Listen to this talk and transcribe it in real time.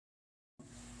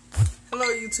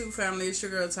Hello YouTube family, it's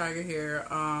your girl Tiger here.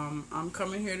 I'm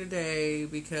coming here today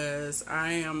because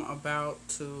I am about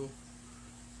to,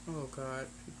 oh god,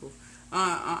 people.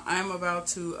 I'm about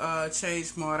to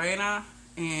change Morena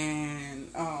and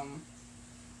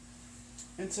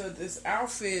into this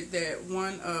outfit that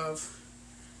one of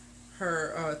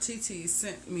her TTs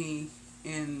sent me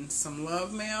in some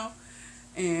love mail,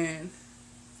 and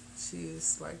she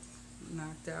is like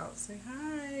knocked out. Say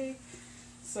hi.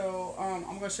 So I'm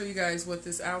going to show you guys what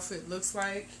this outfit looks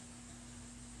like.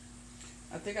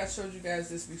 I think I showed you guys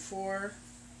this before,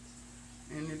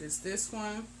 and it is this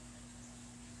one.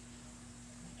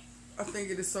 I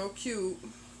think it is so cute.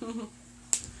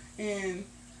 And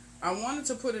I wanted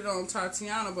to put it on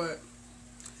Tatiana, but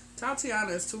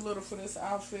Tatiana is too little for this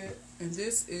outfit, and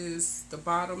this is the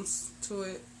bottoms to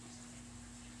it.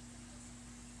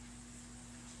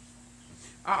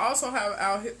 I also have an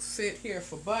outfit here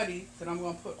for Buddy that I'm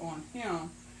going to put on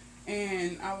him.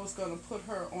 And I was going to put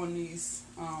her on these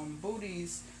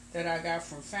booties that I got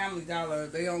from Family Dollar.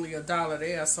 They only $1.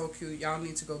 They are so cute. Y'all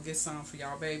need to go get some for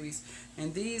y'all babies.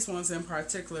 And these ones in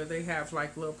particular, they have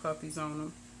like little puppies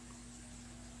on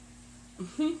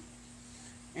them.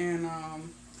 And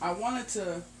I wanted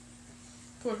to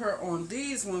put her on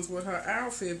these ones with her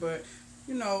outfit, but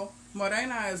you know,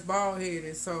 Morena is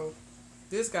bald-headed, so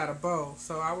this got a bow,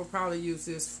 so I would probably use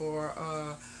this for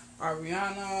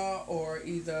Ariana or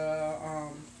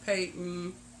either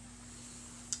Peyton.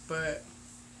 But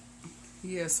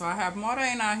yeah, so I have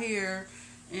Morena here,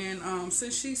 and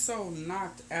since she's so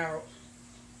knocked out,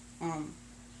 I'm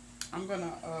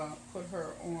gonna put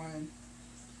her on.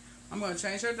 I'm gonna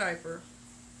change her diaper.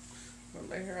 I'm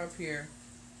gonna lay her up here.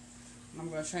 I'm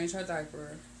gonna change her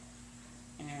diaper,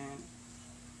 and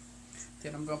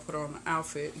then I'm going to put on the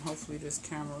outfit, and hopefully this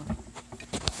camera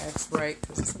acts right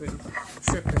because it's been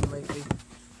tripping lately.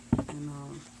 And,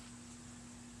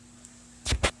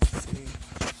 see,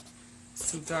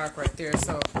 it's too dark right there.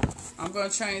 So I'm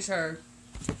going to change her.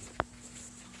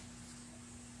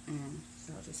 And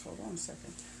I'll just hold on a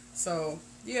second. So,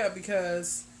 yeah,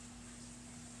 because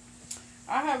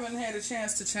I haven't had a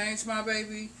chance to change my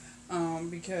baby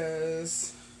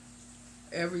because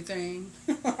everything.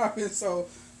 I've been so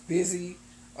busy.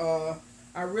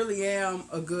 I really am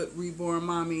a good reborn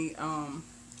mommy.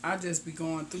 I just be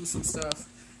going through some stuff,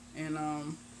 and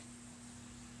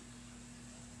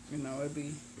you know, it'd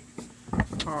be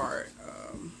hard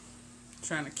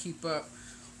trying to keep up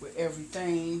with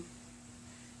everything.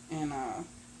 And I'm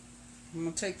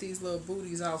gonna take these little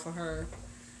booties off of her,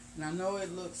 and I know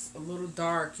it looks a little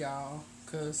dark, y'all,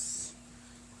 because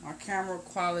my camera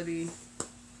quality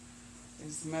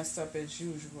is messed up as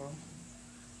usual.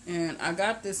 And I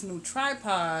got this new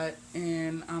tripod,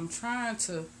 and I'm trying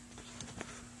to,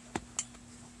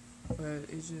 but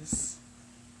it just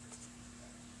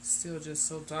still just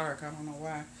so dark. I don't know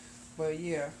why. But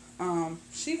yeah,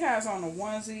 she has on a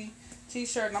onesie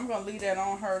t-shirt, and I'm gonna leave that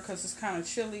on her because it's kind of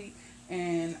chilly,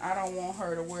 and I don't want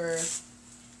her to wear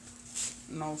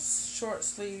no short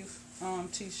sleeve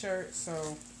t-shirt.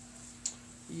 So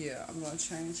yeah, I'm gonna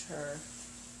change her.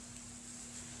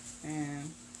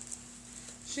 And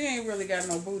she ain't really got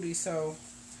no booty, so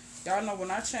y'all know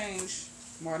when I change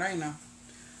Morena,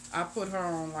 I put her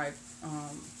on like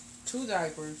 2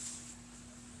 diapers,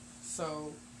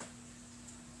 so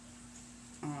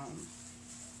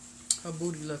her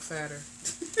booty look fatter.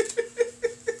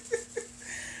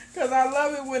 Cause I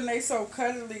love it when they so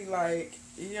cuddly. Like,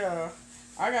 yeah,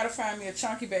 I gotta find me a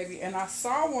chunky baby, and I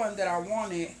saw one that I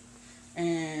wanted,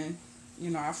 and you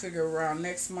know, I figure around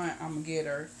next month I'm gonna get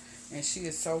her. And she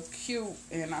is so cute,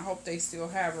 and I hope they still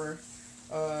have her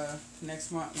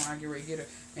next month when I get ready to get her.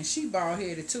 And she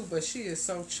bald-headed too, but she is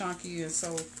so chunky and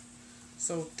so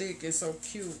thick and so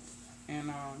cute. And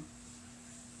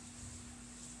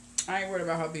I ain't worried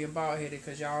about her being bald-headed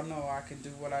because y'all know I can do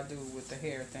what I do with the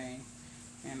hair thing.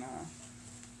 And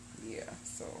yeah,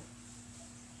 so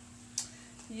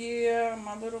yeah,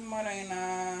 my little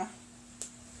Morena.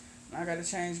 I gotta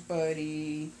change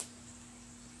Buddy.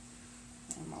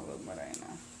 And my little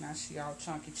Morena. Now she all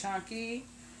chunky.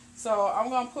 So I'm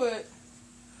gonna put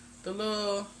the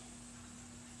little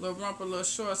rumper, little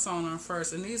shorts on her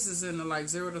first. And these is in the like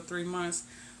 0 to 3 months.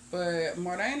 But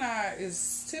Morena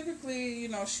is typically, you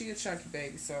know, she a chunky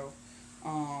baby. So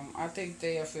I think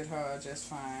they'll fit her just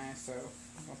fine. So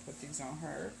I'm gonna put these on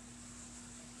her.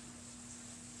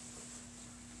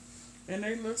 And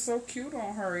they look so cute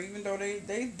on her, even though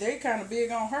they kind of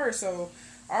big on her. So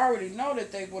I already know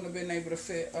that they wouldn't have been able to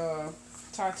fit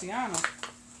Tatiana.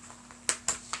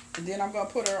 And then I'm going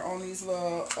to put her on these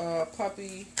little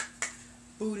puppy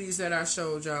booties that I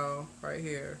showed y'all right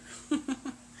here.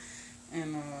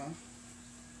 And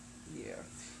yeah,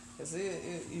 cause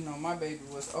you know, my baby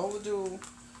was overdue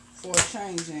for a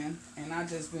changing, and I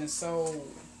just been so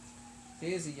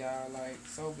busy, y'all, like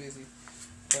so busy.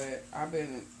 But I've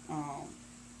been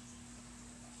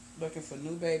looking for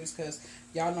new babies, because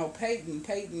y'all know Peyton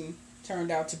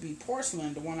turned out to be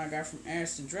porcelain, the one I got from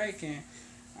Ashton Drake, and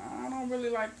I don't really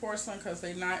like porcelain because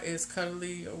they not as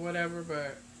cuddly or whatever,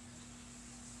 but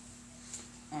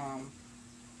um,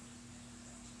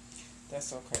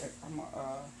 that's okay.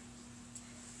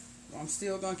 I'm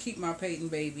still gonna keep my Peyton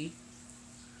baby,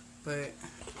 but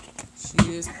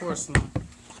she is porcelain,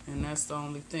 and that's the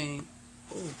only thing.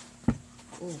 Ooh,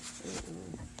 ooh, ooh,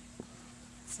 ooh.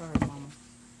 Sorry, mama.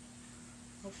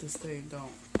 Hope this thing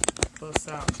don't bust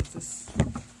out. This,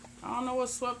 I don't know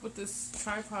what's up with this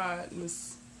tripod and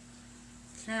this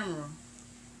camera.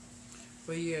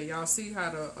 But yeah, y'all see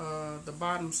how the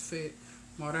bottoms fit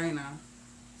Morena.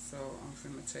 So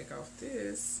I'm gonna take off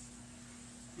this,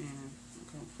 and I'm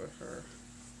gonna put her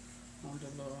on the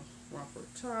little romper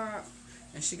top.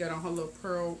 And she got on her little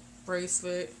pearl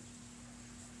bracelet,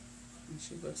 and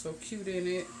she looks so cute in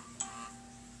it.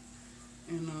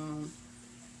 And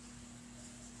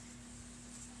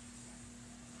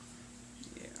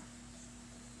yeah,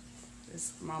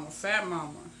 it's Mama Fat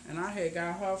Mama, and I had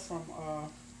got her from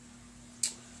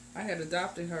I had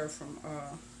adopted her from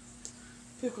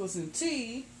Pickles and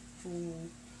Tea, who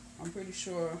I'm pretty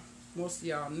sure most of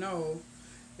y'all know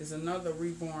is another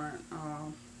Reborn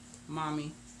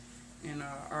mommy and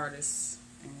artist,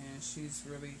 and she's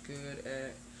really good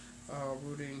at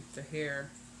rooting the hair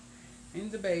in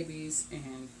the babies,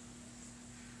 and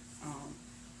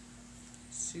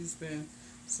she's been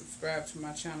subscribed to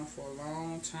my channel for a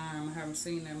long time. I haven't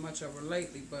seen that much of her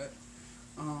lately, but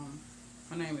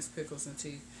her name is Pickles and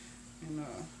Tea, and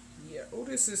yeah. Oh,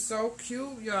 this is so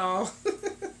cute, y'all.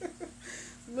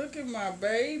 Look at my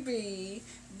baby.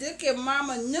 Look at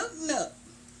Mama Nook Nook.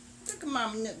 Look at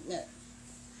Mama Nook Nook.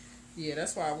 Yeah,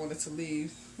 that's why I wanted to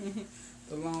leave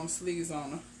the long sleeves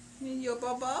on her. In your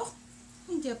bobo.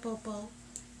 In your bobo.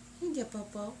 In your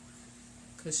bobo.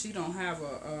 Because she don't have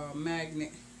a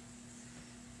magnet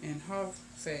in her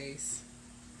face.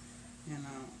 And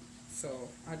so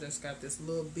I just got this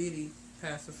little bitty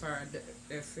pacifier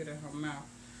that fit in her mouth.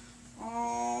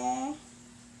 Aww.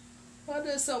 Oh,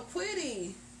 that's so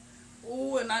pretty.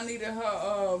 Ooh, and I needed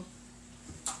her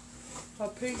her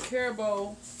pink hair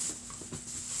bow.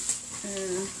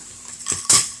 And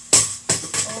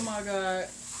oh my god.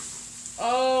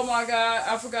 Oh my god,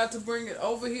 I forgot to bring it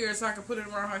over here so I can put it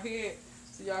around her head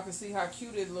so y'all can see how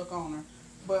cute it look on her.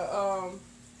 But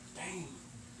dang.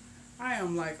 I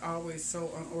am like always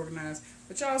so unorganized.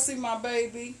 But y'all see my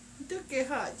baby? Look at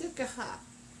her, look at her.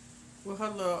 With her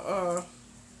little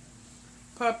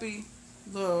puppy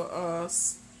little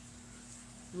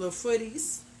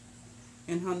footies,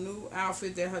 and her new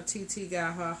outfit that her TT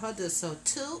got her. Her does so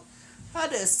cute. Her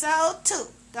does so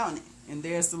cute, don't it? And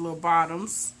there's the little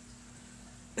bottoms.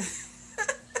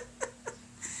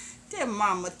 That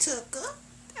mama took her.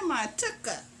 That mama took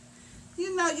her.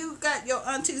 You know you got your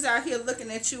aunties out here looking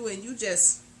at you, and you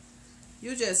just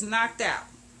knocked out.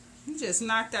 You just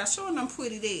knocked out. Showing them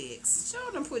pretty legs.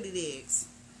 Showing them pretty legs.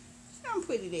 Show them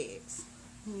pretty legs.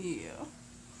 Yeah.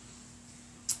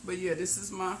 But yeah, this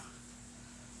is my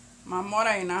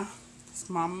Morena. It's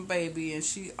Mama baby, and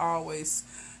she always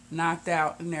knocked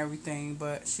out and everything,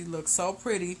 but she looks so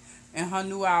pretty in her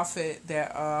new outfit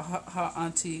that her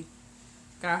auntie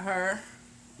got her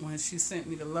when she sent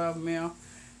me the love mail,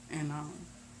 and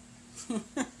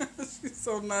she's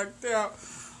so knocked out.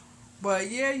 But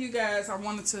yeah, you guys, I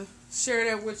wanted to share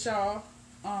that with y'all.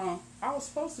 I was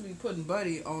supposed to be putting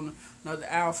Buddy on another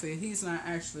outfit. He's not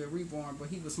actually a Reborn, but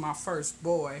he was my first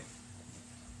boy.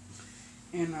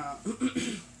 And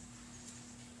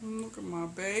look at my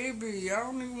baby. I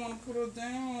don't even want to put her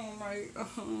down. Like, I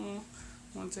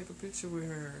want to take a picture with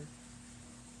her.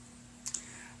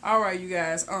 Alright, you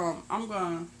guys. I'm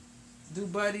going to do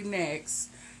Buddy next.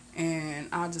 And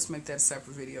I'll just make that a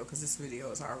separate video, because this video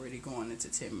is already going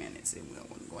into 10 minutes and we don't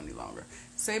want to go any longer.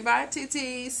 Say bye,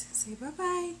 TTs. Say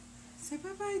bye-bye. Say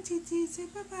bye-bye, TTs. Say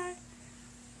bye-bye.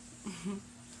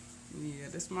 Yeah,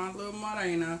 this is my little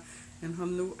Morena in her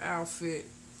new outfit.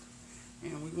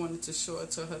 And we wanted to show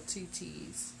it to her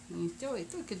TTs. And show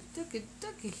it. Look at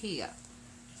here.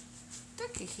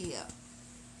 Look at here.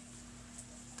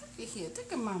 Look at here.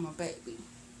 Look at Mama baby.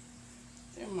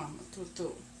 There Mama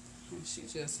Tutu. And she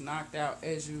just knocked out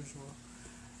as usual.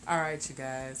 Alright, you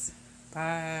guys.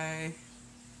 Bye.